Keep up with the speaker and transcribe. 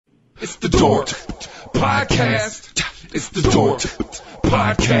It's the Dork Podcast. It's the Dork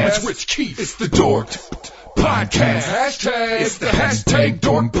Podcast. Rich Keefe. It's the Dork Podcast. Hashtag. It's the hashtag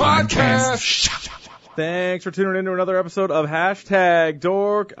Dork Podcast. Thanks for tuning in to another episode of Hashtag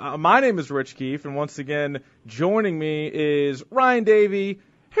Dork. My name is Rich Keefe, and once again, joining me is Ryan Davey.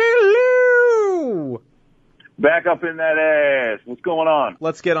 Hello! Back up in that ass. What's going on?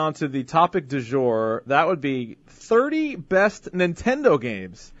 Let's get on to the topic du jour. That would be 30 best Nintendo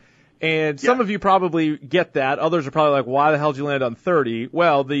games. And some of you probably get that. Others are probably like, why the hell did you land on 30?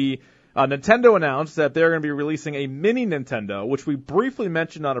 Well, the Nintendo announced that they're going to be releasing a mini Nintendo, which we briefly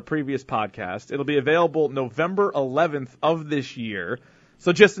mentioned on a previous podcast. It'll be available November 11th of this year.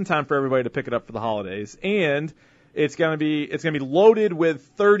 So just in time for everybody to pick it up for the holidays. And it's going to be loaded with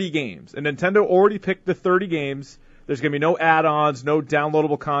 30 games. And Nintendo already picked the 30 games. There's going to be no add-ons, no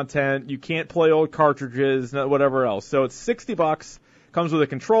downloadable content. You can't play old cartridges, whatever else. So it's $60. Comes with a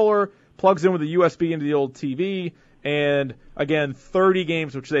controller, plugs in with a USB into the old TV, and again, 30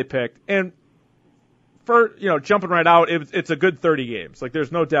 games which they picked. And for, jumping right out, it's a good 30 games. Like,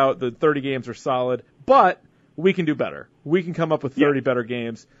 there's no doubt the 30 games are solid, but we can do better. We can come up with 30 better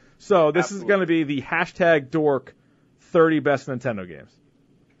games. So this is going to be the hashtag Dork 30 best Nintendo games.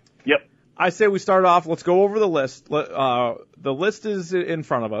 Yep. I say we start off, let's go over the list. The list is in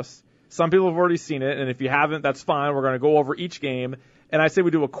front of us. Some people have already seen it, and if you haven't, that's fine. We're going to go over each game. And I say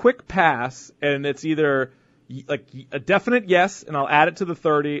we do a quick pass, and it's either like a definite yes, and I'll add it to the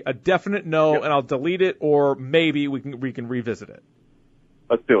 30, a definite no, and I'll delete it, or maybe we can revisit it.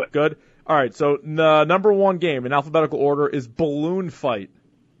 Let's do it. Good? All right, so the number one game in alphabetical order is Balloon Fight.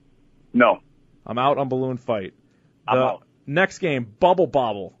 No. I'm out on Balloon Fight. I'm out. Next game, Bubble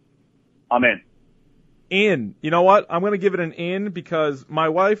Bobble. I'm in. In. You know what? I'm going to give it an in because my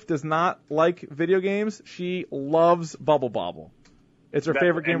wife does not like video games. She loves Bubble Bobble. It's her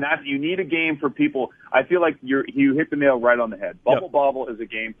favorite game. And you need a game for people. I feel like you hit the nail right on the head. Bubble Bobble is a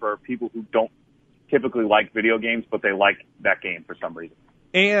game for people who don't typically like video games, but they like that game for some reason.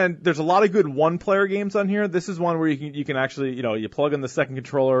 And there's a lot of good one-player games on here. This is one where you can actually, you plug in the second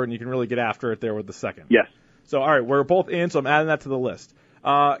controller and you can really get after it there with the second. Yes. So, all right, we're both in, so I'm adding that to the list.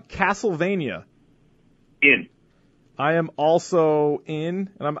 Castlevania. In. I am also in,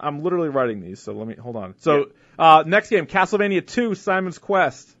 and I'm literally writing these, so hold on. So, next game, Castlevania 2, Simon's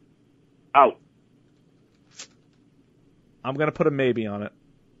Quest. Out. I'm going to put a maybe on it.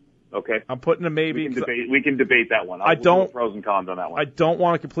 Okay. I'm putting a maybe. We can debate that one. We'll do pros and cons on that one. I don't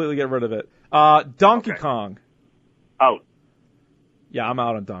want to completely get rid of it. Donkey Kong. Out. Yeah, I'm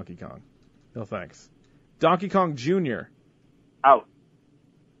out on Donkey Kong. No thanks. Donkey Kong Jr. Out.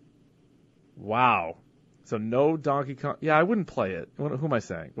 Wow. So no Donkey Kong. Yeah, I wouldn't play it. Who am I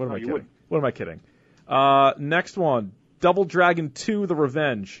saying? What am I kidding? Wouldn't. What am I kidding? Next one, Double Dragon 2: The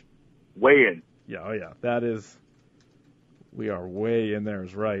Revenge. Way in. Yeah, oh yeah, that is. We are way in there,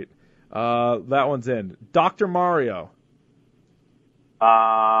 is right. That one's in. Dr. Mario.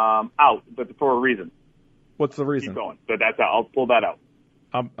 Out, but for a reason. What's the reason? Keep going. But that's out. I'll pull that out.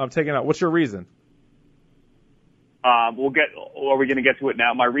 I'm taking out. What's your reason? Are we going to get to it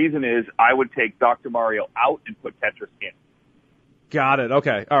now? My reason is I would take Dr. Mario out and put Tetris in. Got it.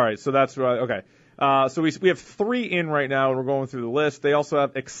 Okay. All right. So that's right. Okay. So we have 3 in right now, and we're going through the list. They also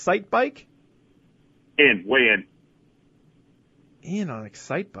have Excite Bike. In. Way in. In on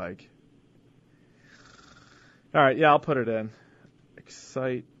Excite Bike. All right. Yeah, I'll put it in.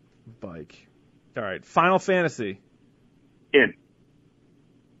 Excite Bike. All right. Final Fantasy. In.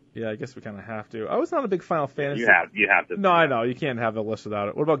 Yeah, I guess we kind of have to. I was not a big Final Fantasy. You have to. No, I know. You can't have a list without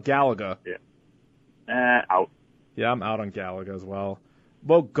it. What about Galaga? Yeah. Out. Yeah, I'm out on Galaga as well.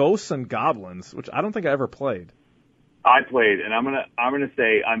 Well, Ghosts and Goblins, which I don't think I ever played. I played, and I'm gonna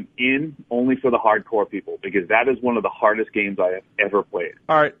say I'm in only for the hardcore people because that is one of the hardest games I have ever played.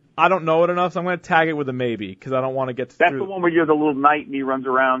 All right, I don't know it enough, so I'm gonna tag it with a maybe because I don't want to get. That's the one where you're the little knight and he runs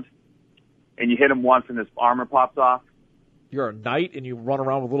around, and you hit him once and his armor pops off. You're a knight and you run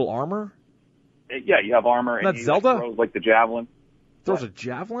around with little armor? Yeah, you have armor. And that's Zelda? Throws like the javelin. Throws a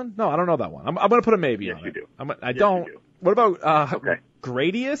javelin? No, I don't know that one. I'm going to put a maybe on it. Yes, you do. I don't. You do. What about okay.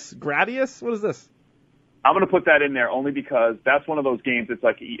 Gradius? What is this? I'm going to put that in there only because that's one of those games. It's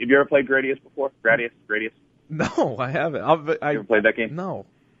like, have you ever played Gradius before? Gradius? No, I haven't. You ever played that game? No.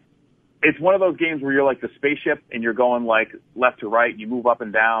 It's one of those games where you're like the spaceship and you're going like left to right and you move up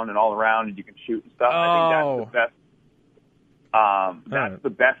and down and all around and you can shoot and stuff. Oh. I think that's the best. That's the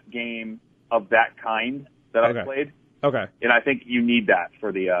best game of that kind that I've played. Okay. And I think you need that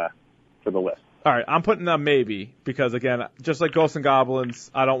for the list. All right, I'm putting a maybe because again, just like Ghosts and Goblins,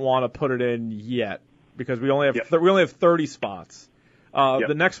 I don't want to put it in yet because we only have 30 spots. Yep.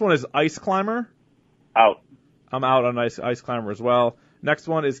 The next one is Ice Climber. Out. I'm out on Ice Climber as well. Next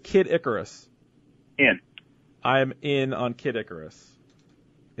one is Kid Icarus. In. I'm in on Kid Icarus.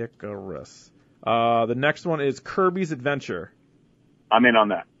 The next one is Kirby's Adventure. I'm in on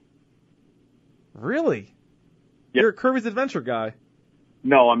that. Really? Yep. You're a Kirby's Adventure guy.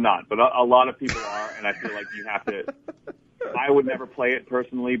 No, I'm not, but a lot of people are, and I feel like you have to. I would never play it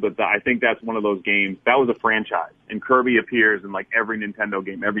personally, but I think that's one of those games. That was a franchise, and Kirby appears in like every Nintendo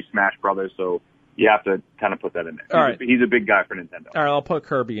game, every Smash Brothers, so you have to kind of put that in there. He's a big guy for Nintendo. All right, I'll put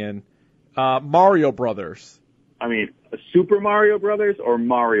Kirby in. Mario Brothers. I mean, Super Mario Brothers or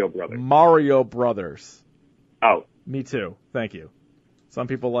Mario Brothers? Mario Brothers. Out. Me too. Thank you. Some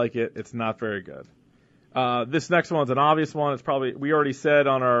people like it. It's not very good. This next one's an obvious one. It's probably, we already said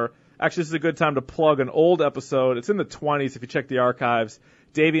on our, actually this is a good time to plug an old episode. It's in the 20s if you check the archives.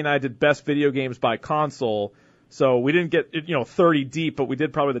 Davey and I did best video games by console. So we didn't get, 30 deep, but we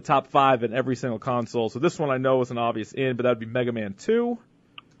did probably the top 5 in every single console. So this one I know is an obvious in, but that would be Mega Man 2.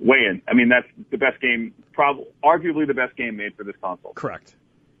 Way in. I mean, that's the best game, arguably the best game made for this console. Correct.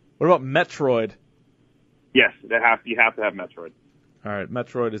 What about Metroid? Yes, you have to have Metroid. All right,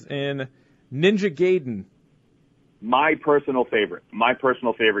 Metroid is in. Ninja Gaiden. My personal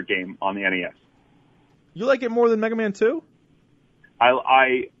favorite game on the NES. You like it more than Mega Man 2?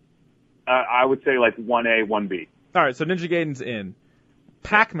 I would say like 1A, 1B. All right, so Ninja Gaiden's in.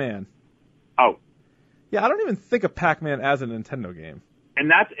 Pac-Man. Out. Yeah, I don't even think of Pac-Man as a Nintendo game. And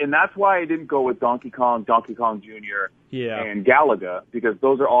that's why I didn't go with Donkey Kong Jr. And Galaga, because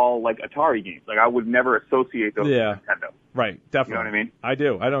those are all like Atari games. Like I would never associate those with Nintendo. Right, definitely. You know what I mean? I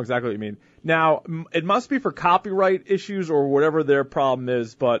do. I know exactly what you mean. Now, it must be for copyright issues or whatever their problem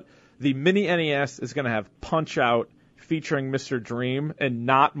is, but the mini NES is going to have Punch-Out featuring Mr. Dream and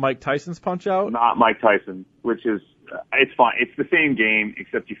not Mike Tyson's Punch-Out. Not Mike Tyson, which is, it's fine. It's the same game,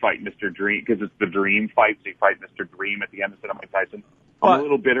 except you fight Mr. Dream, because it's the Dream fight, so you fight Mr. Dream at the end instead of Mike Tyson. I'm a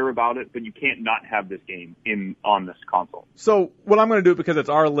little bitter about it, but you can't not have this game on this console. So what I'm going to do, because it's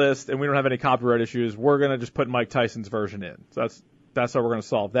our list and we don't have any copyright issues, we're going to just put Mike Tyson's version in. So that's how we're going to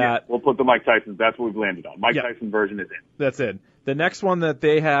solve that. Yeah, we'll put the Mike Tyson's. That's what we've landed on. Mike Tyson version is in. That's it. The next one that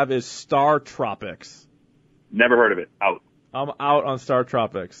they have is Star Tropics. Never heard of it. Out. I'm out on Star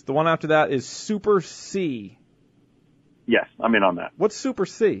Tropics. The one after that is Super C. Yes, I'm in on that. What's Super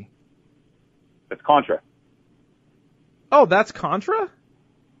C? That's Contra. Oh, that's Contra?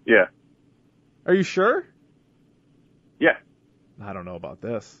 Yeah. Are you sure? Yeah. I don't know about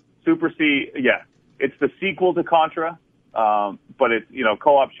this. Super C, yeah. It's the sequel to Contra, but it's,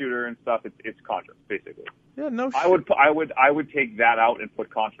 co-op shooter and stuff. It's Contra, basically. Yeah, no shit. I would take that out and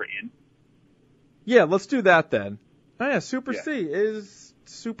put Contra in. Yeah, let's do that then. Oh yeah, Super C is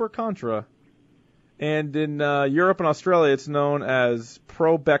Super Contra. And in Europe and Australia, it's known as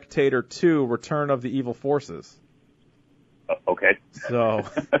Pro Spectator 2: Return of the Evil Forces. Okay. So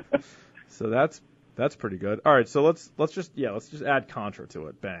that's pretty good. All right, so let's just add Contra to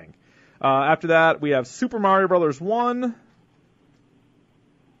it. Bang. After that, we have Super Mario Brothers 1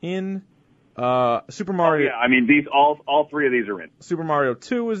 in Super Mario. Oh, yeah, I mean these all three of these are in. Super Mario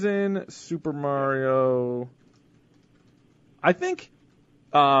 2 is in. Super Mario. I think.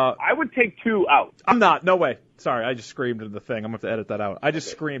 I would take 2 out. I'm not. No way. Sorry, I just screamed into the thing. I'm going to have to edit that out. I just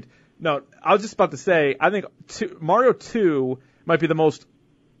screamed. No, I was just about to say, I think Mario 2 might be the most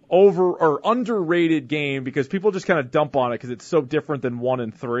over or underrated game because people just kind of dump on it because it's so different than 1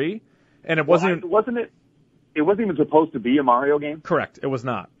 and 3. And it wasn't. It wasn't even supposed to be a Mario game? Correct. It was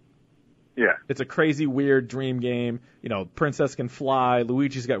not. Yeah. It's a crazy, weird dream game. Princess can fly.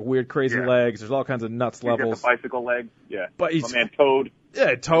 Luigi's got weird, crazy legs. There's all kinds of nuts levels. He's got the bicycle legs. Yeah. But my man Toad.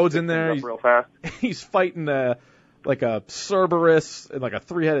 Yeah, Toad's in there. He's real fast. He's fighting like a Cerberus and like a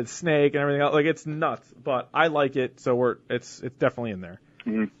 3-headed snake and everything else. Like it's nuts, but I like it, so it's definitely in there.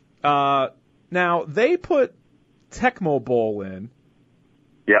 Mm-hmm. Now they put Tecmo Bowl in.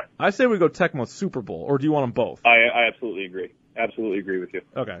 Yeah. I say we go Tecmo Super Bowl, or do you want them both? I absolutely agree. Absolutely agree with you.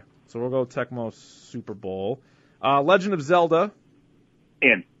 Okay, so we'll go Tecmo Super Bowl. Legend of Zelda.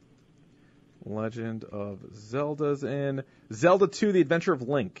 In. Legend of Zelda's in. Zelda 2: The Adventure of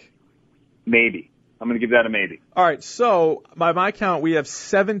Link. Maybe. I'm going to give that a maybe. All right, so by my count, we have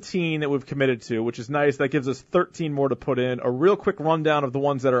 17 that we've committed to, which is nice. That gives us 13 more to put in. A real quick rundown of the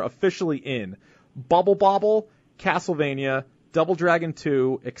ones that are officially in. Bubble Bobble, Castlevania, Double Dragon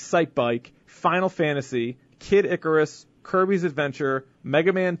 2, Excite Bike, Final Fantasy, Kid Icarus, Kirby's Adventure,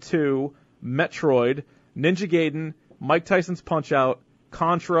 Mega Man 2, Metroid, Ninja Gaiden, Mike Tyson's Punch-Out,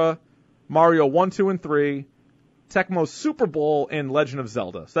 Contra, Mario 1, 2, and 3, Tecmo Super Bowl, and Legend of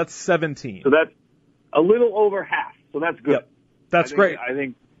Zelda. So that's 17. So that's a little over half. So that's good. That's great. I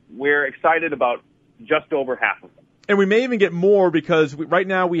think we're excited about just over half of them. And we may even get more because right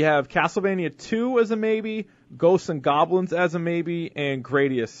now we have Castlevania 2 as a maybe, Ghosts and Goblins as a maybe, and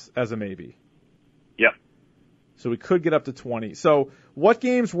Gradius as a maybe. Yep. So we could get up to 20. So what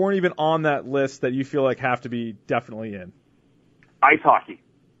games weren't even on that list that you feel like have to be definitely in? Ice hockey.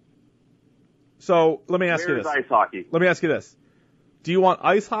 So let me ask you Where's this. ice hockey? Let me ask you this. Do you want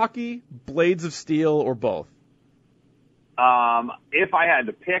ice hockey, Blades of Steel, or both? If I had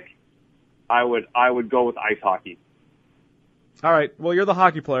to pick, I would go with ice hockey. All right. Well, you're the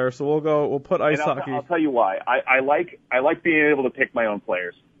hockey player, so we'll put ice And hockey. I'll tell you why. I like being able to pick my own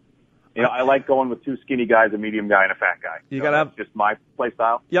players. You know, I like going with two skinny guys, a medium guy, and a fat guy. You gotta have just my play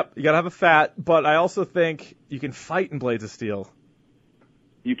style. Yep, you gotta have a fat, but I also think you can fight in Blades of Steel.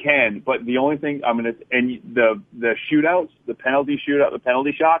 You can, but the only thing the shootouts, the penalty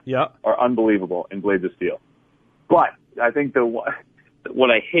shots Yep. are unbelievable in Blades of Steel. But I think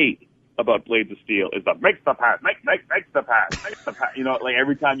what I hate about Blades of Steel is the makes the pass. You know, like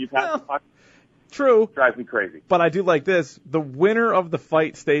every time you pass the puck, True. it drives me crazy. But I do like this. The winner of the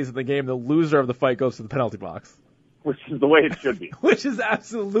fight stays in the game. The loser of the fight goes to the penalty box. Which is the way it should be. Which is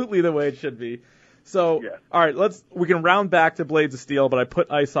absolutely the way it should be. So, Yeah. all right, we can round back to Blades of Steel, but I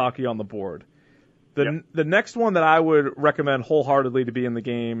put ice hockey on the board. The next one that I would recommend wholeheartedly to be in the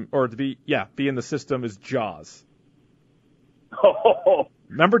game, or to be in the system, is Jaws. Oh,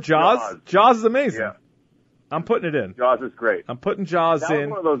 Remember Jaws? Jaws is amazing. yeah. I'm putting it in. Jaws is great. I'm putting Jaws That was in.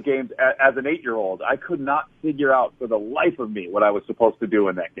 one of those games, as an 8-year-old, I could not figure out for the life of me what I was supposed to do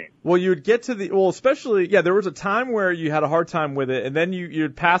in that game. Well, you would get to especially, there was a time where you had a hard time with it, and then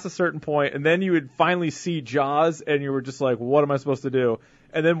you'd pass a certain point, and then you would finally see Jaws, and you were just like, what am I supposed to do?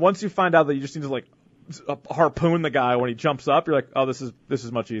 And then once you find out that you just need to, like, harpoon the guy when he jumps up, you're like, oh, this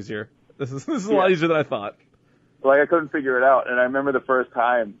is much easier. This is a lot easier than I thought. Like, I couldn't figure it out, and I remember the first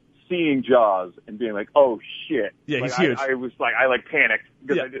time seeing Jaws and being like, oh, shit. Yeah, like, he's huge. I was like, I panicked,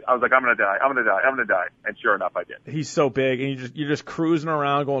 because I was like, I'm going to die, and sure enough, I did. He's so big, and you're just cruising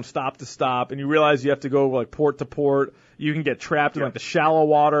around, going stop to stop, and you realize you have to go like port to port. You can get trapped in like the shallow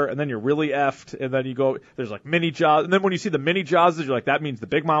water, and then you're really effed, and then you go. There's like mini Jaws, and then when you see the mini Jaws, you're like, that means the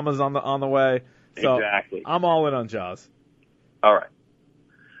big mama's on the way. So Exactly. I'm all in on Jaws. All right.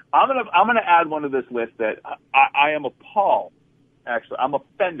 I'm gonna add one to this list that I am appalled. Actually, I'm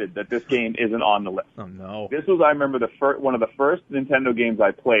offended that this game isn't on the list. Oh no! This was, I remember, one of the first Nintendo games I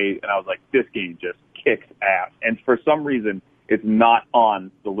played, and I was like, this game just kicks ass. And for some reason, it's not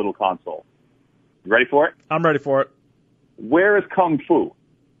on the little console. You ready for it? I'm ready for it. Where is Kung Fu?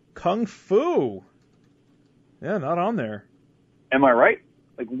 Kung Fu. Yeah, not on there. Am I right?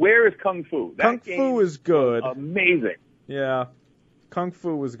 Like, where is Kung Fu? That Kung game Fu is good. was amazing. Yeah, Kung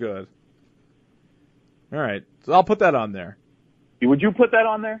Fu was good. All right, so I'll put that on there. Would you put that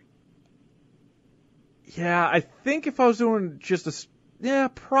on there? Yeah, I think if I was doing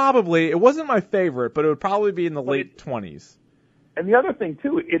probably. It wasn't my favorite, but it would probably be in the late 20s. And the other thing,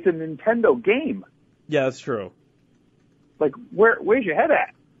 too, it's a Nintendo game. Yeah, that's true. Like, where's your head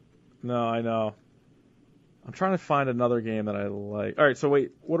at? No, I know. I'm trying to find another game that I like. All right, so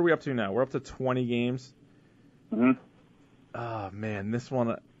wait, what are we up to now? We're up to 20 games. Mm-hmm. Oh, man, this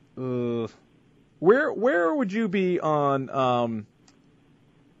one. Where would you be on?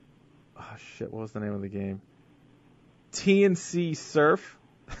 What was the name of the game? TNC Surf.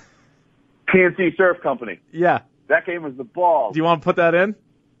 PNC Surf Company. Yeah. That game was the ball. Do you want to put that in?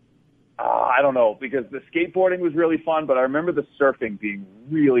 I don't know, because the skateboarding was really fun, but I remember the surfing being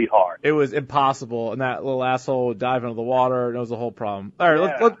really hard. It was impossible, and that little asshole would dive into the water, and it was the whole problem. All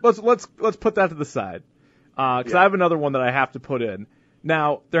right, let's put that to the side, because I have another one that I have to put in.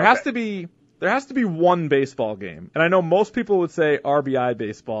 Now there has to be one baseball game, and I know most people would say RBI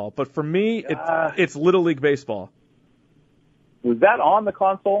baseball, but for me it's Little League baseball. Was that on the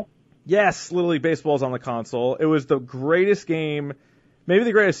console? Yes, Little League baseball is on the console. It was the greatest game. Maybe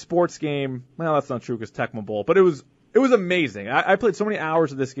the greatest sports game. Well, that's not true because Tecmo Bowl, but it was amazing. I played so many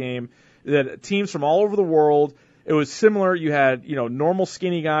hours of this game that teams from all over the world. It was similar. You had, normal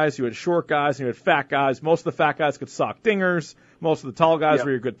skinny guys, you had short guys, and you had fat guys. Most of the fat guys could sock dingers. Most of the tall guys were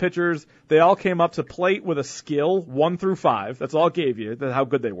your good pitchers. They all came up to plate with a skill 1 through 5. That's all it gave you. That's how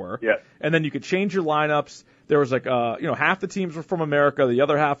good they were. Yeah. And then you could change your lineups. There was like, half the teams were from America, the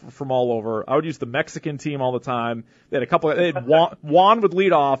other half were from all over. I would use the Mexican team all the time. They had Juan would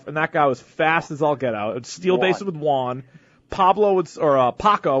lead off, and that guy was fast as all get out. It would steal bases with Juan. Paco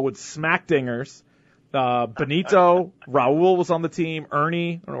would smack dingers. Benito, Raul was on the team.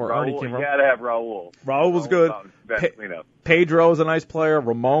 Ernie, I don't know where Ernie came from. You gotta have Raul. Raul was good. Pedro was a nice player.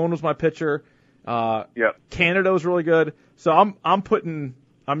 Ramon was my pitcher. Canada was really good. So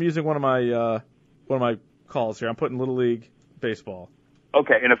I'm using one of my calls here. I'm putting Little League baseball.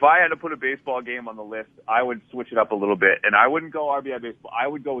 Okay, and if I had to put a baseball game on the list, I would switch it up a little bit, and I wouldn't go RBI baseball. I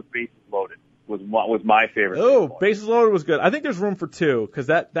would go with Bases Loaded. Was my favorite. Oh, baseball. Bases Loaded was good. I think there's room for 2 because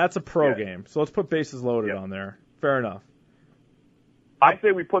that's a pro game. So let's put Bases Loaded on there. Fair enough. I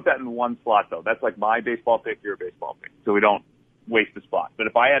say we put that in one slot though. That's like my baseball pick, your baseball pick, so we don't waste the spot. But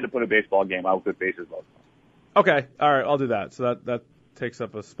if I had to put a baseball game, I would put Bases Loaded. Okay, all right, I'll do that. So that takes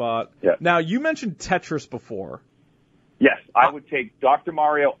up a spot. Yeah. Now you mentioned Tetris before. Yes, I would take Dr.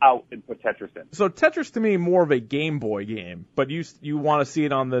 Mario out and put Tetris in. So Tetris to me more of a Game Boy game, but you want to see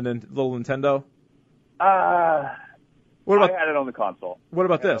it on the little Nintendo? What about, I had it on the console. What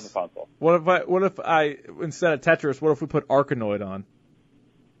about this? On the console. What if I instead of Tetris, what if we put Arkanoid on?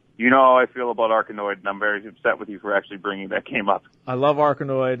 You know how I feel about Arkanoid, and I'm very upset with you for actually bringing that game up. I love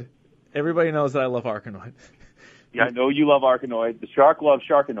Arkanoid. Everybody knows that I love Arkanoid. Yeah, I know you love Arkanoid. The shark loves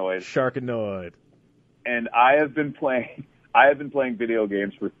Sharkanoid. Sharkanoid. And I have been playing video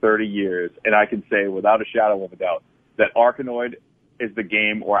games for 30 years, and I can say without a shadow of a doubt that Arkanoid is the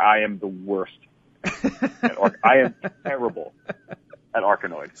game where I am the worst. I am terrible at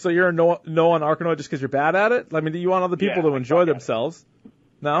Arkanoid. So you're a no on Arkanoid just because you're bad at it? I mean, do you want other people to enjoy themselves?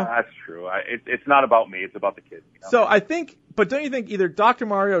 No? That's true. It's not about me. It's about the kids. You know? So I think, but don't you think either Dr.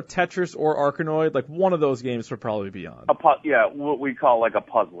 Mario, Tetris, or Arkanoid, like one of those games would probably be on? What we call like a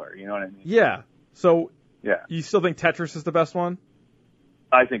puzzler. You know what I mean? Yeah. So yeah, you still think Tetris is the best one?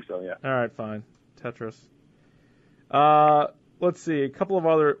 I think so, yeah. All right, fine. Tetris. Let's see, a couple of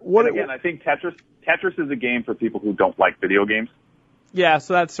other... I think Tetris is a game for people who don't like video games. Yeah,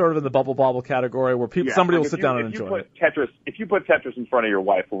 so that's sort of in the bubble category where somebody will sit down and enjoy it. If you put Tetris in front of your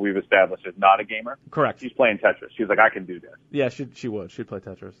wife, who we've established is not a gamer, correct. She's playing Tetris. She's like, I can do this. Yeah, she would. She'd play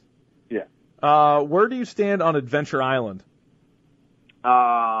Tetris. Yeah. Where do you stand on Adventure Island?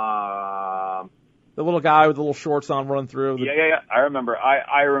 The little guy with the little shorts on running through. Yeah. I remember.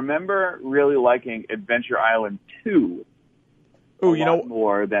 I remember really liking Adventure Island 2. Oh, you know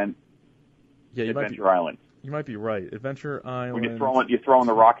more than Adventure Island. You might be right. Adventure Island. When you're throwing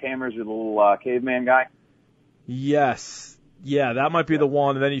the rock hammers, you're the little caveman guy. Yes. Yeah, that might be the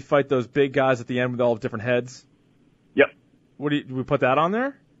one. And then you fight those big guys at the end with all different heads. Yep. Do we put that on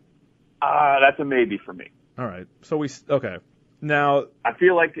there? That's a maybe for me. All right. So okay. Now I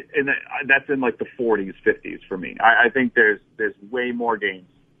feel like that's in like the 40s, 50s for me. I think there's way more games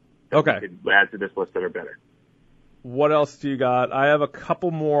that we could add to this list that are better. What else do you got? I have a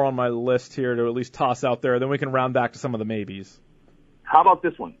couple more on my list here to at least toss out there. Then we can round back to some of the maybes. How about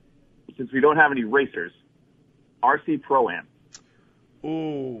this one? Since we don't have any racers, RC Pro-Am.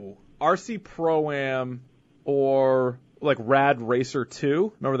 Ooh, RC Pro-Am or like Rad Racer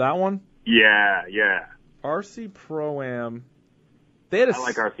 2. Remember that one? Yeah. RC Pro-Am. I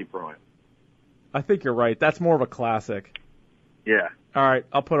like RC Pro-Am. I think you're right. That's more of a classic. Yeah. All right,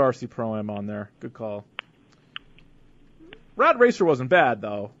 I'll put RC Pro-Am on there. Good call. Rad Racer wasn't bad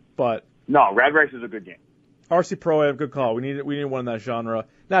though, but no, Rad Racer is a good game. RC Pro-Am, good call. We need one in that genre.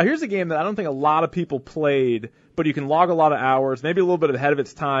 Now here's a game that I don't think a lot of people played, but you can log a lot of hours, maybe a little bit ahead of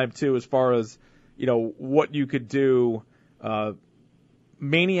its time too, as far as what you could do.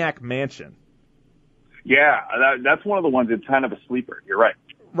 Maniac Mansion. Yeah, that's one of the ones that's kind of a sleeper. You're right.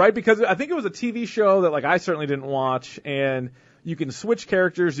 Right, because I think it was a TV show that I certainly didn't watch, and you can switch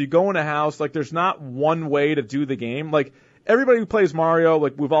characters. You go in a house. There's not one way to do the game. Everybody who plays Mario,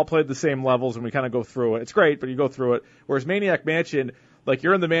 we've all played the same levels and we kind of go through it. It's great, but you go through it. Whereas Maniac Mansion,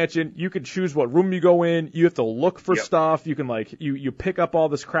 you're in the mansion, you can choose what room you go in. You have to look for stuff. You can you pick up all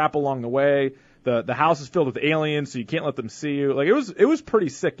this crap along the way. The house is filled with aliens, so you can't let them see you. It was pretty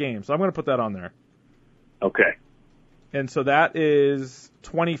sick game. So I'm going to put that on there. Okay. And so that is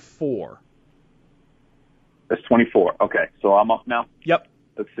 24. That's 24. Okay. So I'm up now? Yep.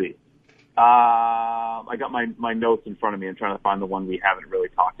 Let's see. I got my notes in front of me. I'm trying to find the one we haven't really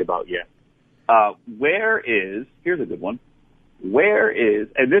talked about yet. Here's a good one.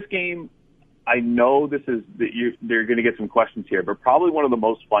 And this game, I know they're going to get some questions here, but probably one of the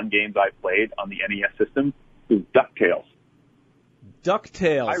most fun games I played on the NES system is DuckTales.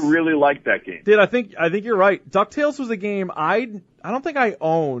 DuckTales. I really liked that game. Dude, I think you're right. DuckTales was a game I don't think I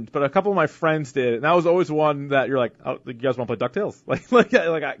owned, but a couple of my friends did. And that was always one that you're like, oh, you guys want to play DuckTales?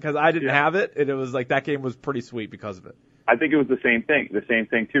 Because I didn't have it, and it was that game was pretty sweet because of it. I think it was the same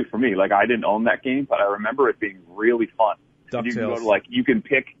thing too for me. I didn't own that game, but I remember it being really fun. DuckTales. You can go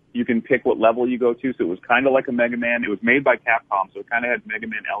to you can pick what level you go to, so it was kind of like a Mega Man. It was made by Capcom, so it kind of had Mega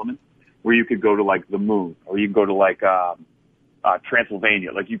Man elements where you could go to the moon, or you could go to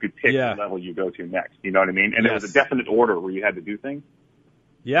Transylvania. Like you could pick the level you go to next. You know what I mean? And there was a definite order where you had to do things.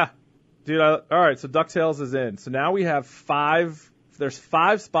 Yeah. Dude, all right, so DuckTales is in. So now we have there's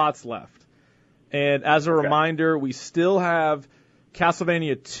 5 spots left. And as a reminder, we still have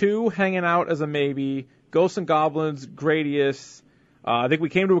Castlevania 2 hanging out as a maybe, Ghosts and Goblins, Gradius. I think we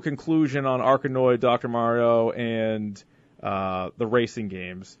came to a conclusion on Arkanoid, Dr. Mario, and the racing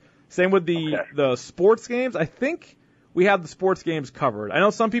games. Same with the sports games. I think we have the sports games covered. I know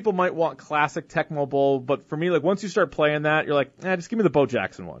some people might want classic Tecmo Bowl, but for me, like once you start playing that, you're like, just give me the Bo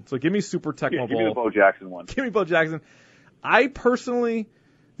Jackson one. So give me Super Tecmo Bowl. Give me the Bo Jackson one. Give me Bo Jackson. I personally,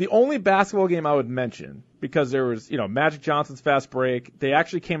 the only basketball game I would mention, because there was, Magic Johnson's Fast Break. They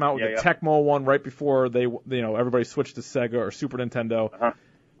actually came out with a Tecmo one right before everybody switched to Sega or Super Nintendo. Uh-huh.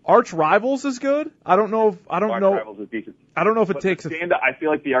 Arch Rivals is good. I don't know. Arch Rivals is decent. I don't know if it takes. I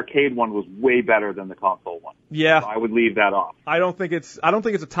feel like the arcade one was way better than the console one. Yeah, so I would leave that off. I don't think it's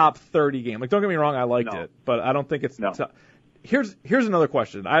a top 30 game. Like, don't get me wrong, I liked it, but I don't think it's. No. Here's another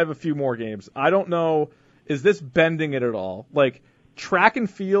question. I have a few more games. I don't know. Is this bending it at all? Like track and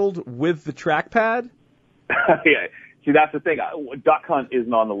field with the trackpad? Yeah. See, that's the thing. Duck Hunt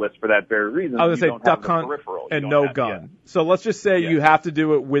isn't on the list for that very reason. I was going to say Duck Hunt and no gun. So let's just say you have to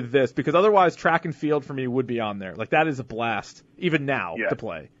do it with this, because otherwise track and field for me would be on there. Like that is a blast, even now, to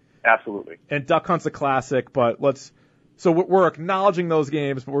play. Absolutely. And Duck Hunt's a classic, but so we're acknowledging those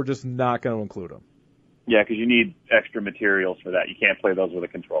games, but we're just not going to include them. Yeah, because you need extra materials for that. You can't play those with a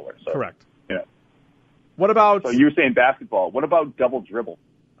controller. So, correct. Yeah. What about... So you were saying basketball. What about Double Dribble?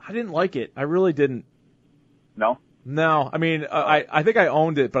 I didn't like it. I really didn't. No? No, I mean, I think I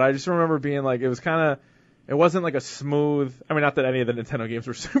owned it, but I just remember being like, it wasn't like a smooth, I mean, not that any of the Nintendo games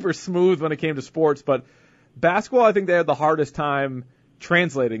were super smooth when it came to sports, but basketball, I think they had the hardest time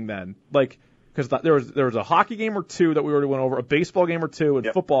translating then. Like, because there was a hockey game or two that we already went over, a baseball game or two, and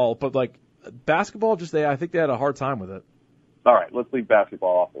football, but like, basketball, I think they had a hard time with it. All right, let's leave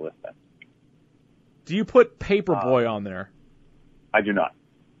basketball off the list then. Do you put Paperboy on there? I do not.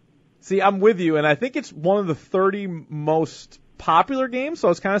 See, I'm with you, and I think it's one of the 30 most popular games, so I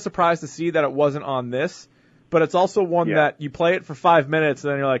was kind of surprised to see that it wasn't on this. But it's also one that you play it for 5 minutes,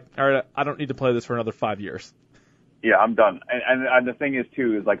 and then you're like, all right, I don't need to play this for another 5 years. Yeah, I'm done. And the thing is,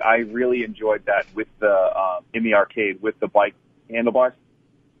 too, is like I really enjoyed that with the in the arcade with the bike handlebars.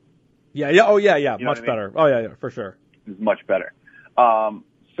 Yeah, much better. Oh, yeah, for sure. It's much better.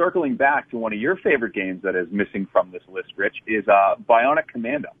 Circling back to one of your favorite games that is missing from this list, Rich, is Bionic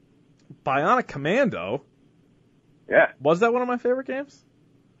Commando. Bionic Commando? Yeah. Was that one of my favorite games?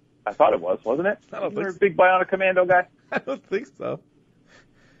 I thought it was, wasn't it? I don't think You're a big Bionic Commando guy? I don't think so.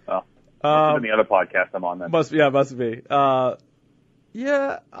 Well, in the other podcast I'm on then. Must be. I'll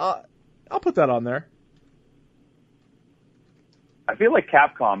put that on there. I feel like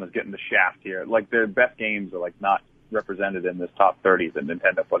Capcom is getting the shaft here. Like their best games are like not represented in this top 30 that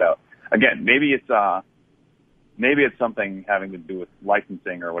Nintendo put out. Again, maybe it's something having to do with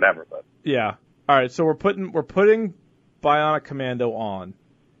licensing or whatever, but yeah. All right, so we're putting Bionic Commando on.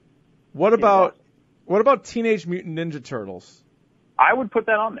 What about Teenage Mutant Ninja Turtles? I would put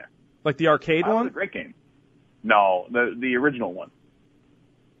that on there. Like the arcade one? That was a great game. No, the original one.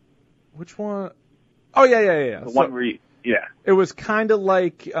 Which one? Oh yeah. The one where it was kind of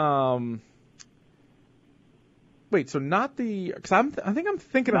like wait, so not the, because I think I'm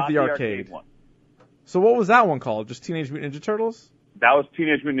thinking of the arcade one. So what was that one called? Just Teenage Mutant Ninja Turtles? That was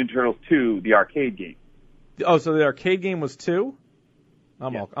Teenage Mutant Ninja Turtles 2, the arcade game. Oh, so the arcade game was 2?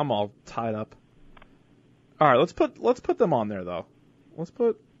 I'm all tied up. All right, let's put them on there though. Let's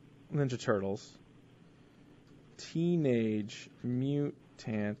put Ninja Turtles. Teenage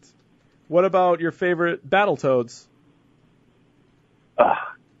Mutant. What about your favorite Battletoads?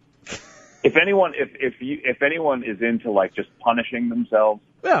 If anyone is into like just punishing themselves,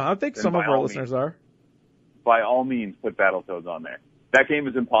 yeah, I think some of our listeners are. By all means, put Battletoads on there. That game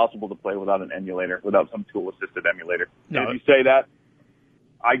is impossible to play without an emulator, without some tool-assisted emulator. No. If you say that,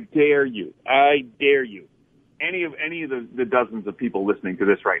 I dare you. Any of the dozens of people listening to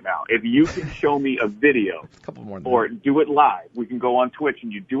this right now, if you can show me a video a couple more or do it live, we can go on Twitch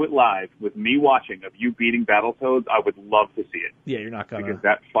and you do it live with me watching of you beating Battletoads, I would love to see it. Yeah, you're not gonna. Because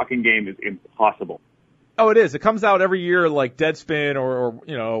that fucking game is impossible. Oh, it is. It comes out every year, like Deadspin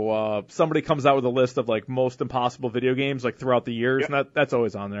or somebody comes out with a list of like most impossible video games like throughout the years, and that's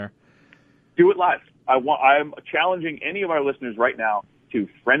always on there. Do it live. I'm challenging any of our listeners right now to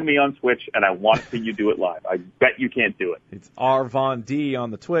friend me on Twitch, and I want to see you do it live. I bet you can't do it. It's R Von D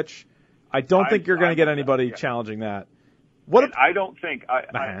on the Twitch. I don't think you're going to get anybody challenging that. What? And I don't think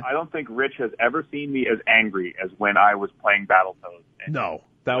I don't think Rich has ever seen me as angry as when I was playing Battletoads. And No,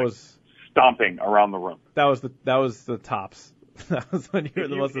 that was stomping around the room. that was the tops. That was when you were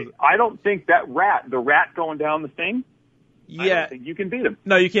the most. I don't think the rat going down the thing. I Yeah. don't think you can beat him.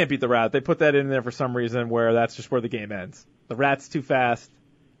 No, you can't beat the rat. They put that in there for some reason where that's just where the game ends. The rat's too fast.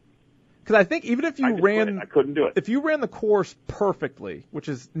 Because I think even if you I couldn't do it. if you ran the course perfectly, which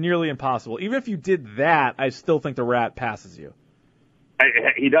is nearly impossible, even if you did that, I still think the rat passes you.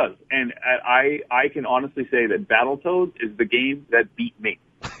 He does, and I can honestly say that Battletoads is the game that beat me.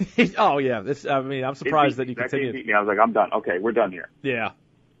 Oh yeah, I'm surprised that you game continued. beat me. I was like, I'm done. Okay, we're done here. Yeah,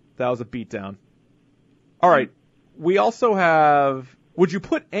 that was a beatdown. All right, we also have. Would you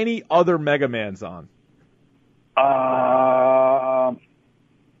put any other Mega Mans on?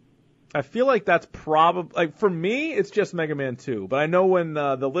 I feel like that's probably like for me, it's just Mega Man 2. But I know when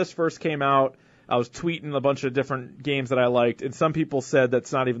the list first came out, I was tweeting a bunch of different games that I liked, and some people said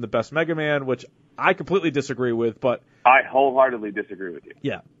that's not even the best Mega Man, which I completely disagree with. But I wholeheartly disagree with you.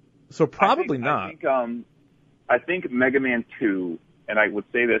 yeah, so probably not. I think Mega Man 2, and I would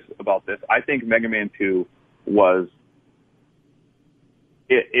say this about this. I think Mega Man 2 was.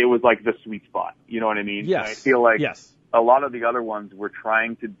 It was like the sweet spot. You know what I mean? Yes. And I feel like yes. a lot of the other ones were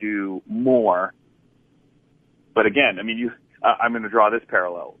trying to do more. But again, I mean, I'm going to draw this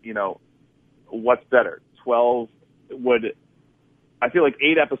parallel. You know, what's better? 12 would. I feel like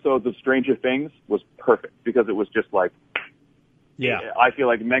 8 episodes of Stranger Things was perfect because it was just like. Yeah. I feel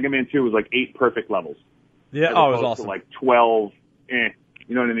like Mega Man 2 was like 8 perfect levels. Yeah. As Oh, it was opposed awesome. to like 12.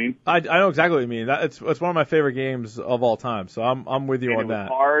 You know what I mean? I know exactly what you mean. It's one of my favorite games of all time. So I'm with you on that. It was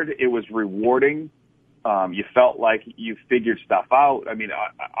hard. It was rewarding. You felt like you figured stuff out. I mean,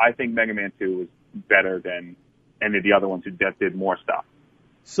 I think Mega Man 2 was better than any of the other ones that did more stuff.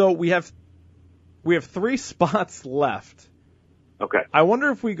 So we have 3 spots left. Okay. I wonder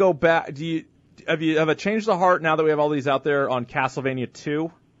if we go back. Have it changed the heart now that we have all these out there on Castlevania 2?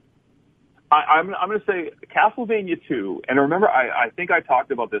 I'm going to say Castlevania 2, and remember, I think I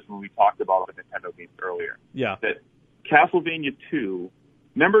talked about this when we talked about the Nintendo games earlier. Yeah. That Castlevania 2,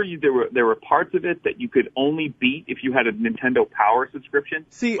 remember there were parts of it that you could only beat if you had a Nintendo Power subscription?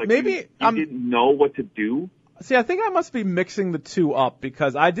 See, like maybe you didn't know what to do. See, I think I must be mixing the two up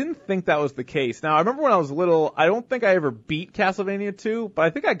because I didn't think that was the case. Now, I remember when I was little, I don't think I ever beat Castlevania 2, but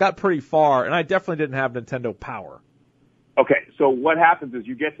I think I got pretty far, and I definitely didn't have Nintendo Power. Okay, so what happens is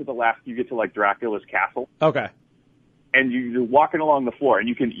you get to like Dracula's castle. Okay. And you're walking along the floor, and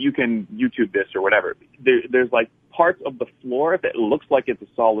you can YouTube this or whatever. There's like parts of the floor that looks like it's a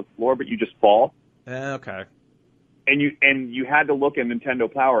solid floor, but you just fall. Okay. And you had to look in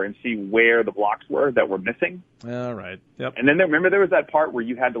Nintendo Power and see where the blocks were that were missing. All right. Yep. And then remember there was that part where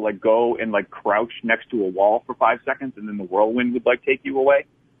you had to like go and like crouch next to a wall for 5 seconds, and then the whirlwind would like take you away.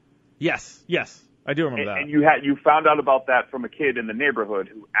 Yes. I do remember that. And you found out about that from a kid in the neighborhood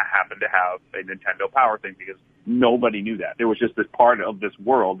who happened to have a Nintendo Power thing because nobody knew that. There was just this part of this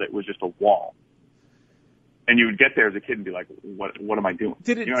world that was just a wall. And you would get there as a kid and be like, what am I doing?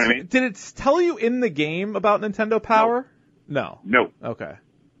 You know what I mean? Did it tell you in the game about Nintendo Power? No. Okay.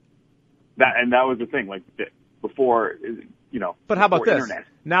 That was the thing, like before, But how about this? Internet.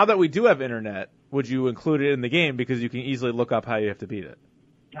 Now that we do have internet, would you include it in the game because you can easily look up how you have to beat it?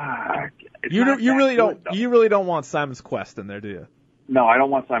 You really don't want Simon's Quest in there, do you? No, I don't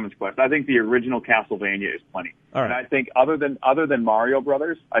want Simon's Quest. I think the original Castlevania is plenty. All right. And I think other than Mario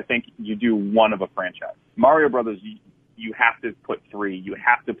Brothers, I think you do one of a franchise. Mario Brothers, you have to put 3. You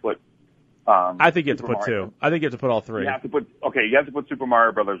have to put. I think you have to Super put Mario. 2. I think you have to put all 3. You have to put Super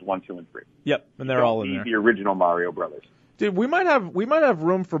Mario Brothers 1, 2, and 3. Yep, and they're all in there. The original Mario Brothers. Dude, we might have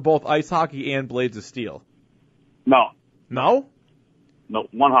room for both ice hockey and Blades of Steel. No,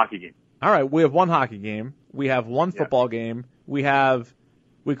 one hockey game. All right, we have one hockey game. We have one football game. We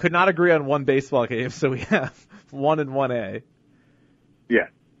could not agree on one baseball game, so we have 1 and 1A. Yeah.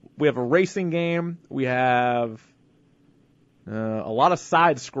 We have a racing game. We have a lot of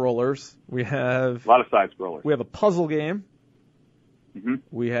side scrollers. We have a lot of side scrollers. We have a puzzle game. Mm-hmm.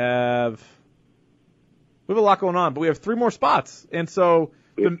 We have a lot going on, but we have 3 more spots, and so.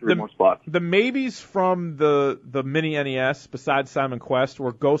 More spots. The maybes from the mini NES, besides Simon Quest,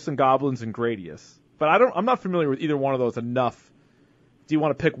 were Ghosts and Goblins and Gradius. But I'm not familiar with either one of those enough. Do you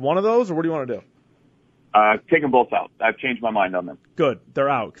want to pick one of those, or what do you want to do? Take them both out. I've changed my mind on them. Good, they're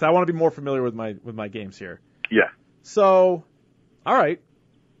out because I want to be more familiar with my games here. Yeah. So, all right,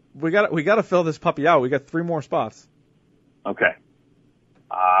 we got to fill this puppy out. We got 3 more spots. Okay.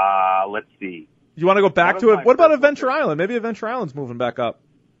 Let's see. You want to go back to it? What about Adventure Island? Maybe Adventure Island's moving back up.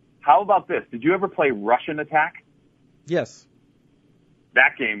 How about this? Did you ever play Russian Attack? Yes.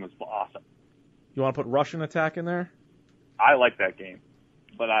 That game was awesome. You want to put Russian Attack in there? I like that game,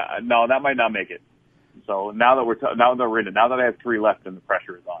 but no, that might not make it. So now that we're in it, now that I have 3 left, and the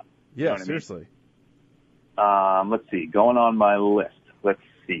pressure is on. Yeah, you know what seriously. I mean? Let's see. Going on my list. Let's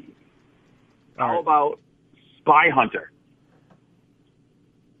see. How about Spy Hunter?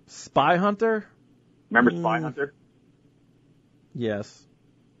 Spy Hunter? Remember Spy Hunter? Yes.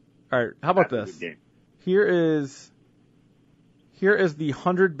 All right. How about That's this? a good game. Here is the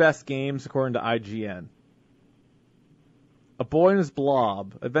 100 best games according to IGN. A Boy and His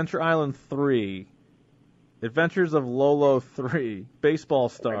Blob, Adventure Island 3, Adventures of Lolo 3, Baseball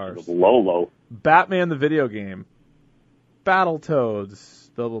Stars, Adventures of Lolo, Batman the Video Game,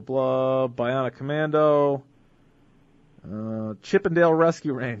 Battletoads, blah blah blah, Bionic Commando, Chippendale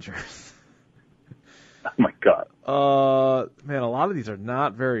Rescue Rangers. Oh my god. Man, a lot of these are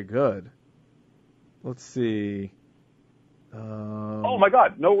not very good. Let's see. Oh my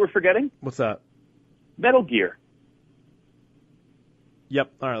god, know what we're forgetting? What's that? Metal Gear.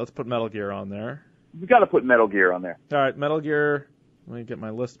 Yep. All right, let's put Metal Gear on there. We got to put Metal Gear on there. All right, Metal Gear. Let me get my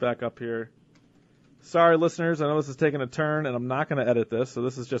list back up here. Sorry, listeners. I know this is taking a turn, and I'm not going to edit this, so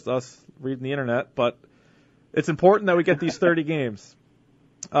this is just us reading the internet. But it's important that we get these 30 games.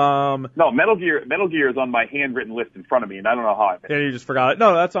 No, Metal Gear is on my handwritten list in front of me, and I don't know how I missed it. Yeah, you just forgot it.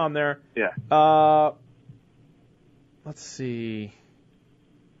 No, that's on there. Yeah. Let's see.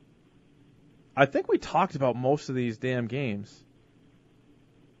 I think we talked about most of these damn games.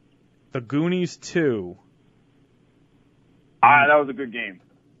 The Goonies 2. That was a good game.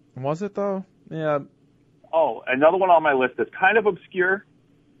 Was it, though? Yeah. Oh, another one on my list that's kind of obscure,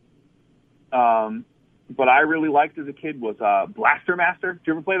 but I really liked as a kid was Blaster Master. Did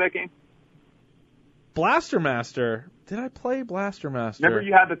you ever play that game? Blaster Master? Did I play Blaster Master? Remember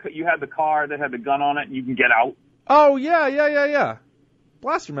you had the car that had the gun on it and you can get out? Oh, yeah.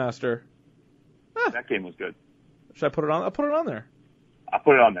 Blaster Master. That game was good. Should I put it on? I'll put it on there. I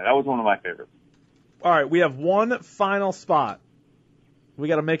put it on there. That was one of my favorites. All right, we have one final spot. We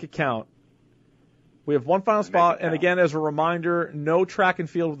got to make it count. We have one final spot, and again, as a reminder, no track and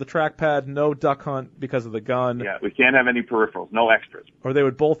field with the trackpad, no duck hunt because of the gun. Yeah, we can't have any peripherals, no extras. Or they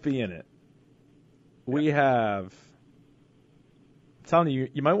would both be in it. We have... I'm telling you,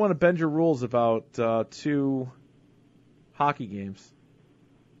 you might want to bend your rules about 2 hockey games.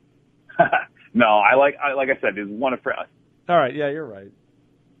 No, I like I said, there's one of All right, yeah, you're right.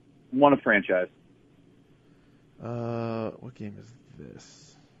 One of franchise. What game is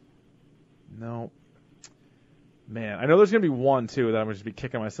this? No. Man, I know there's going to be one, too, that I'm going to just be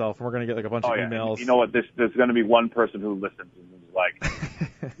kicking myself, and we're going to get like a bunch of emails. You know what? There's going to be one person who listens and is like,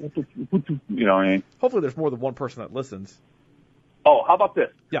 you know what I mean? Hopefully there's more than one person that listens. Oh, how about this?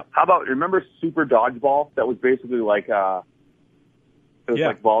 Yeah. How about, remember Super Dodgeball? That was basically like, it was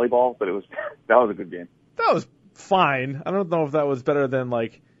like volleyball, but that was a good game. That was fine. I don't know if that was better than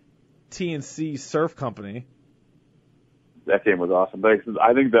like TNC Surf Company. That game was awesome. But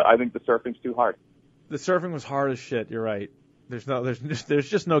I think the surfing's too hard. The surfing was hard as shit. You're right. There's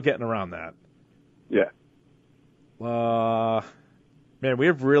just no getting around that. Yeah. Man, we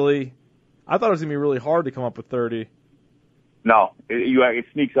have really. I thought it was gonna be really hard to come up with 30. No, it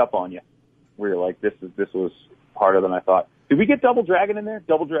sneaks up on you. Where you're like, this was harder than I thought. Did we get Double Dragon in there?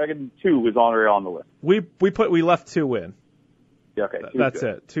 Double Dragon 2 is already on the list. We left 2 in. Yeah, okay. That's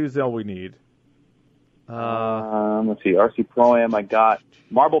good. It. 2's all we need. Let's see. RC Pro-Am, I got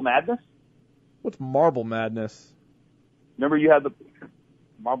Marble Madness. What's Marble Madness? Remember you had the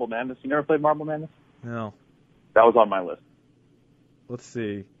Marble Madness? You never played Marble Madness? No. That was on my list. Let's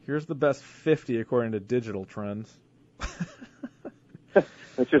see. Here's the best 50 according to Digital Trends.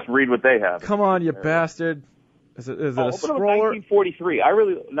 Let's just read what they have. Come on, you bastard. Is it a scroller? 1943.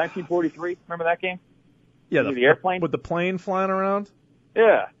 1943. Remember that game? Yeah, the airplane? With the plane flying around?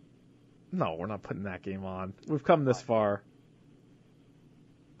 Yeah. No, we're not putting that game on. We've come this far.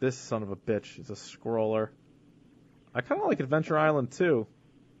 This son of a bitch is a scroller. I kind of like Adventure Island, too.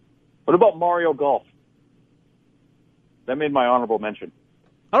 What about Mario Golf? That made my honorable mention.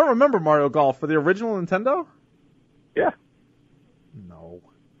 I don't remember Mario Golf. For the original Nintendo? Yeah. No.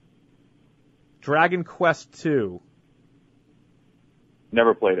 Dragon Quest 2.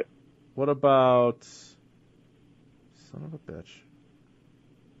 Never played it. What about... Son of a bitch.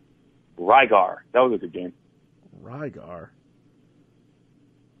 Rygar. That was a good game. Rygar.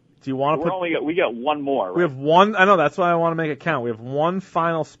 Do you want to put... We got one more, right? We have one... I know, that's why I want to make it count. We have one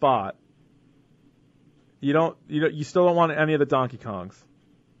final spot. You still don't want any of the Donkey Kongs.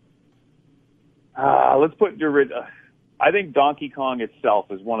 Let's put... I think Donkey Kong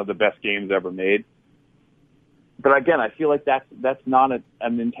itself is one of the best games ever made. but again, I feel like that's not a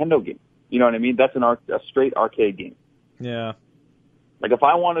Nintendo game. You know what I mean? That's a straight arcade game. Yeah. Like if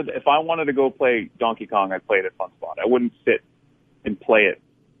I wanted to go play Donkey Kong, I'd play it at Fun Spot. I wouldn't sit and play it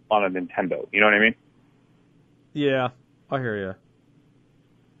on a Nintendo. You know what I mean? Yeah, I hear you.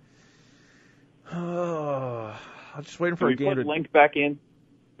 I'm just waiting for a game to... Do we put Link back in?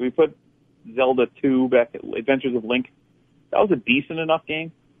 Do we put Zelda 2 back, Adventures of Link? That was a decent enough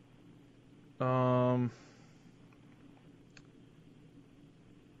game.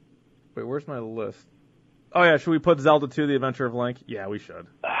 Wait, where's my list? Oh yeah, should we put Zelda 2: The Adventure of Link? Yeah, we should.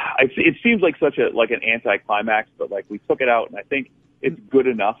 It seems like such an anticlimax, but like we took it out, and I think it's good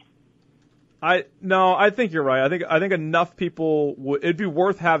enough. I think you're right. I think enough people it'd be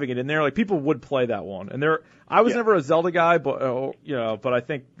worth having it in there. Like people would play that one. And I was never a Zelda guy, but but I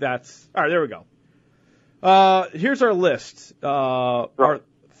think that's all right. There we go. Here's our list. Our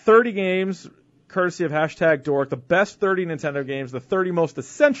 30 games, courtesy of #Dork. The best 30 Nintendo games, the 30 most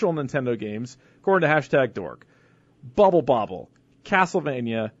essential Nintendo games, according to #Dork. Bubble Bobble,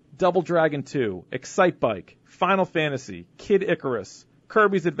 Castlevania, Double Dragon 2, Excitebike, Final Fantasy, Kid Icarus,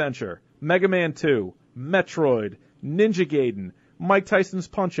 Kirby's Adventure, Mega Man 2, Metroid, Ninja Gaiden, Mike Tyson's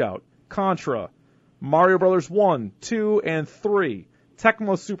Punch-Out, Contra, Mario Bros. 1, 2, and 3,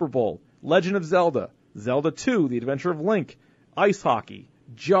 Tecmo Super Bowl, Legend of Zelda, Zelda 2, The Adventure of Link, Ice Hockey,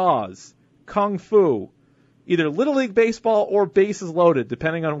 Jaws, Kung Fu, either Little League Baseball or Bases Loaded,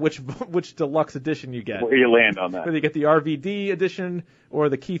 depending on which deluxe edition you get. Where you land on that. Whether you get the RVD edition or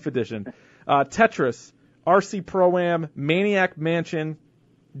the Keith edition. Tetris, RC Pro-Am, Maniac Mansion,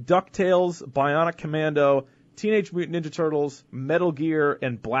 DuckTales, Bionic Commando, Teenage Mutant Ninja Turtles, Metal Gear,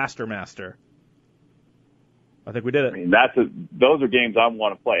 and Blaster Master. I think we did it. I mean, those are games I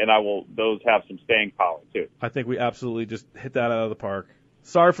want to play, and those have some staying power too. I think we absolutely just hit that out of the park.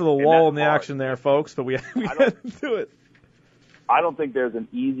 Sorry for the lull in the action there, folks, but we had to do it. I don't think there's an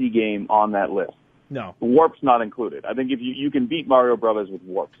easy game on that list. No. Warp's not included. I think if you can beat Mario Brothers with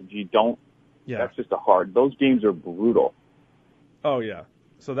Warp. If you don't, that's just those games are brutal. Oh, yeah.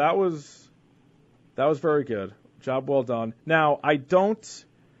 So that was very good. Job well done. Now,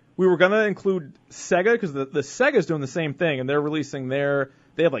 we were going to include Sega because the Sega's doing the same thing, and they're releasing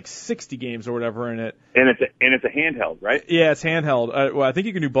they have like 60 games or whatever in it. And it's a handheld, right? Yeah, it's handheld. Well, I think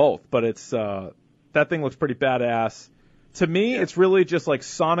you can do both, but it's that thing looks pretty badass. To me, it's really just like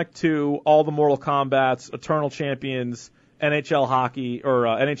Sonic 2, all the Mortal Kombats, Eternal Champions, NHL Hockey, or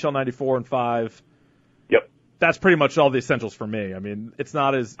NHL 94 and 5. Yep. That's pretty much all the essentials for me. I mean, it's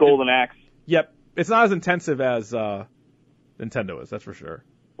not as... Golden Axe. Yep. It's not as intensive as Nintendo is, that's for sure.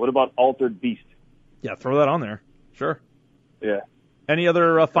 What about Altered Beast? Yeah, throw that on there. Sure. Yeah. Any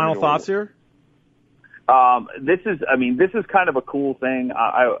other final thoughts here? This is kind of a cool thing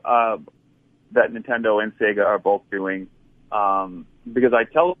that Nintendo and Sega are both doing, because I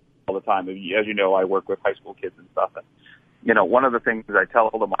tell all the time, as you know, I work with high school kids and stuff, and, one of the things I tell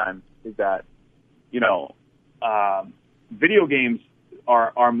them is that, video games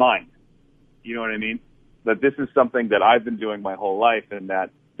are mine. You know what I mean? That this is something that I've been doing my whole life, and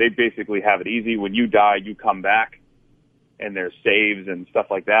that they basically have it easy. When you die, you come back. And there's saves and stuff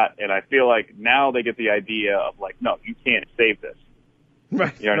like that. And I feel like now they get the idea of like, no, you can't save this.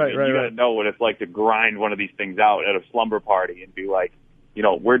 Right. You know what I mean? You got to know what it's like to grind one of these things out at a slumber party and be like,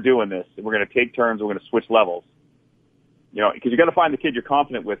 we're doing this. And we're going to take turns. We're going to switch levels. Because you got to find the kid you're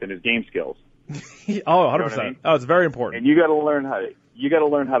confident with in his game skills. Oh, 100%. I mean? Oh, it's very important. And you got to learn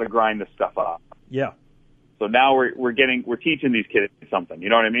how to grind this stuff up. Yeah. So now we're teaching these kids something. You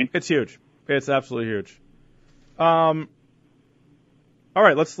know what I mean? It's huge. It's absolutely huge. All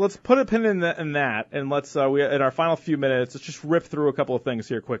right, let's put a pin in that, and let's in our final few minutes, let's just rip through a couple of things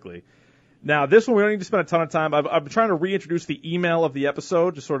here quickly. Now, this one we don't need to spend a ton of time. I've been trying to reintroduce the email of the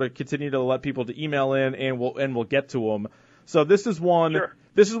episode, just sort of continue to let people to email in, and we'll get to them. So this is one. Sure.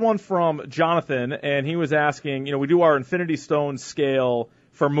 This is one from Jonathan, and he was asking. We do our Infinity Stone scale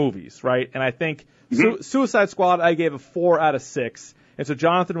for movies, right? And I think Suicide Squad I gave a 4 out of 6, and so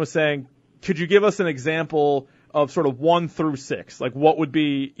Jonathan was saying, could you give us an example of sort of 1 through 6, like what would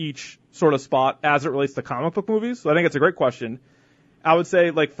be each sort of spot as it relates to comic book movies? So I think it's a great question. I would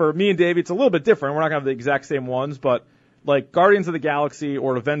say, like, for me and Davey, it's a little bit different. We're not going to have the exact same ones, but like Guardians of the Galaxy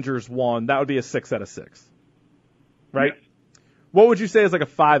or Avengers 1, that would be a 6 out of 6. Right? Yes. What would you say is like a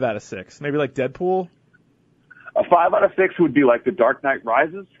 5 out of 6? Maybe like Deadpool? A 5 out of 6 would be like The Dark Knight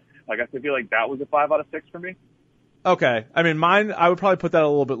Rises. Like, I feel like that was a 5 out of 6 for me. Okay. I mean, mine, I would probably put that a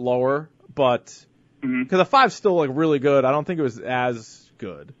little bit lower, but... Because a 5's still like really good. I don't think it was as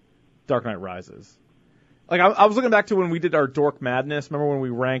good. Dark Knight Rises. Like I was looking back to when we did our Dork Madness. Remember when we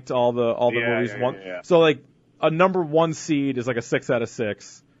ranked all the movies? Yeah. So like a number 1 seed is like a 6 out of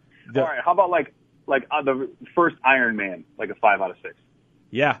 6. All right, how about like the first Iron Man, like a 5 out of 6?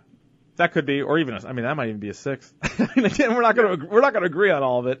 Yeah, that could be, or even that might even be a 6. Again, we're not gonna agree on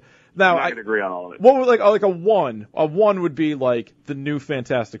all of it. Now, I'm not gonna agree on all of it. What would like a 1? A 1 would be like the new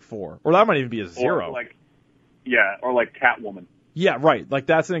Fantastic Four, or that might even be a 0. Or like Catwoman. Yeah, right. Like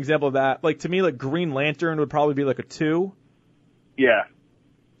that's an example of that. Like to me, like Green Lantern would probably be like a 2. Yeah.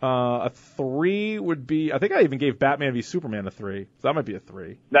 A 3 would be. I think I even gave Batman v Superman a 3, so that might be a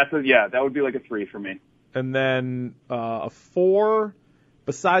 3. That would be like a 3 for me. And then a 4,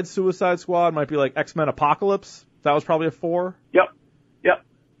 besides Suicide Squad, might be like X-Men Apocalypse. That was probably a 4. Yep.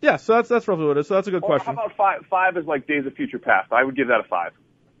 Yeah, so that's roughly what it is. So that's a good question. How about 5? 5 is like Days of Future Past. I would give that a 5.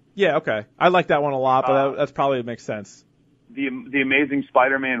 Yeah, okay. I like that one a lot, but that's probably makes sense. The Amazing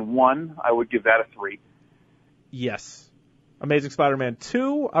Spider-Man 1, I would give that a 3. Yes. Amazing Spider-Man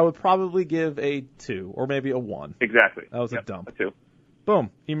 2, I would probably give a 2, or maybe a 1. Exactly. That was a dump. A 2. Boom.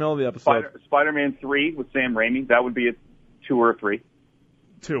 Email of the episode. Spider-Man 3 with Sam Raimi, that would be a 2 or a 3.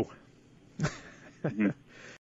 2. Mm-hmm.